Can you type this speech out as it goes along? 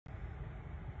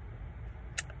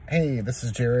Hey, this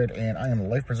is Jared, and I am a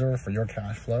life preserver for your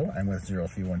cash flow. I'm with Zero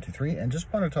Fee 123, and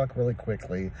just want to talk really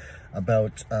quickly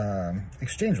about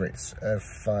exchange rates.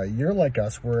 If you're like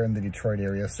us, we're in the Detroit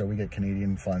area, so we get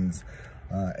Canadian funds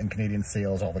and Canadian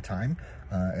sales all the time.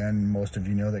 And most of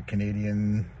you know that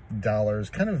Canadian dollars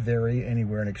kind of vary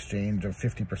anywhere in exchange of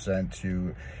 50%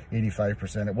 to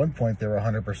 85%. At one point, they were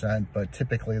 100%, but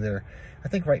typically they're, I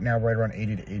think right now, right around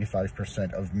 80 to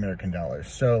 85% of American dollars.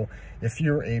 So if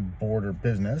you're a border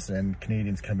business and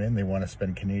Canadians come in, they want to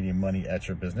spend Canadian money at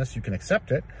your business, you can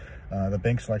accept it. The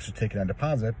banks will actually take it on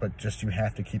deposit, but just you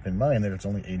have to keep in mind that it's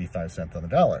only 85 cents on the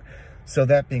dollar. So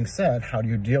that being said, how do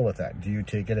you deal with that? Do you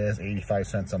take it as 85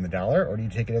 cents on the dollar, or do you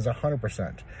take it as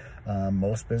 100%?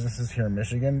 Most businesses here in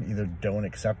Michigan either don't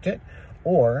accept it,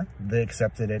 or they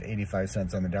accept it at 85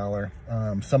 cents on the dollar.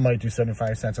 Some might do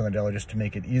 75 cents on the dollar just to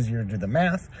make it easier to do the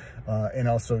math, and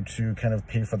also to kind of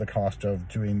pay for the cost of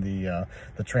doing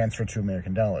the transfer to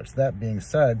American dollars. That being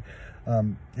said,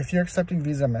 if you're accepting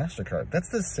Visa and MasterCard, that's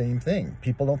the same thing.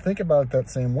 People don't think about it that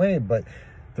same way, but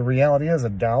the reality is a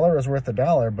dollar is worth a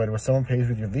dollar, but if someone pays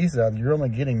with your Visa, you're only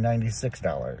getting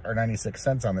 $96 or 96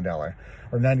 cents on the dollar,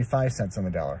 or 95 cents on the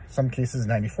dollar. Some cases,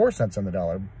 94 cents on the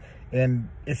dollar. And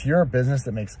if you're a business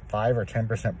that makes 5 or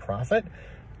 10% profit,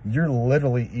 you're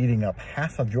literally eating up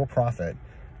half of your profit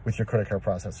with your credit card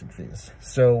processing fees.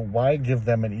 So why give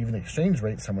them an even exchange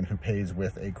rate, someone who pays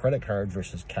with a credit card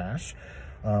versus cash?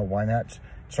 Why not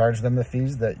charge them the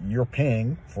fees that you're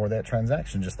paying for that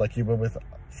transaction, just like you would with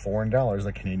foreign dollars,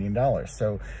 like Canadian dollars?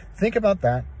 So think about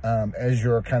that as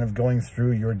you're kind of going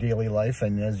through your daily life,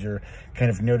 and as you're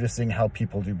kind of noticing how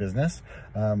people do business.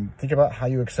 Think about how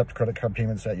you accept credit card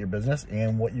payments at your business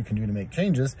and what you can do to make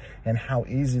changes, and how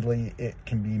easily it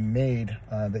can be made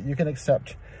that you can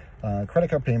accept credit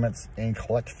card payments and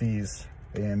collect fees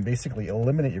and basically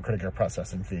eliminate your credit card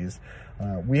processing fees.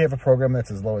 We have a program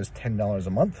that's as low as $10 a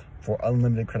month for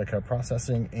unlimited credit card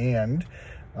processing, and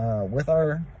with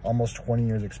our almost 20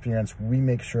 years experience, we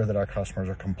make sure that our customers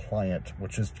are compliant,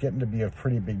 which is getting to be a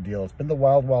pretty big deal. It's been the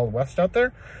wild, wild west out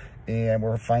there, and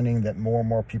we're finding that more and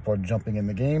more people are jumping in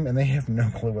the game, and they have no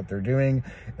clue what they're doing,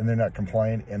 and they're not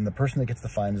compliant, and the person that gets the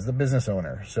fine is the business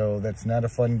owner. So that's not a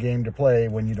fun game to play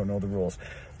when you don't know the rules.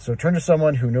 So turn to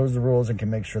someone who knows the rules and can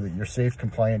make sure that you're safe,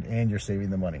 compliant, and you're saving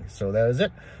the money. So that is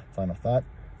it. Final thought: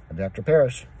 adapt or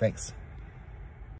perish. Thanks.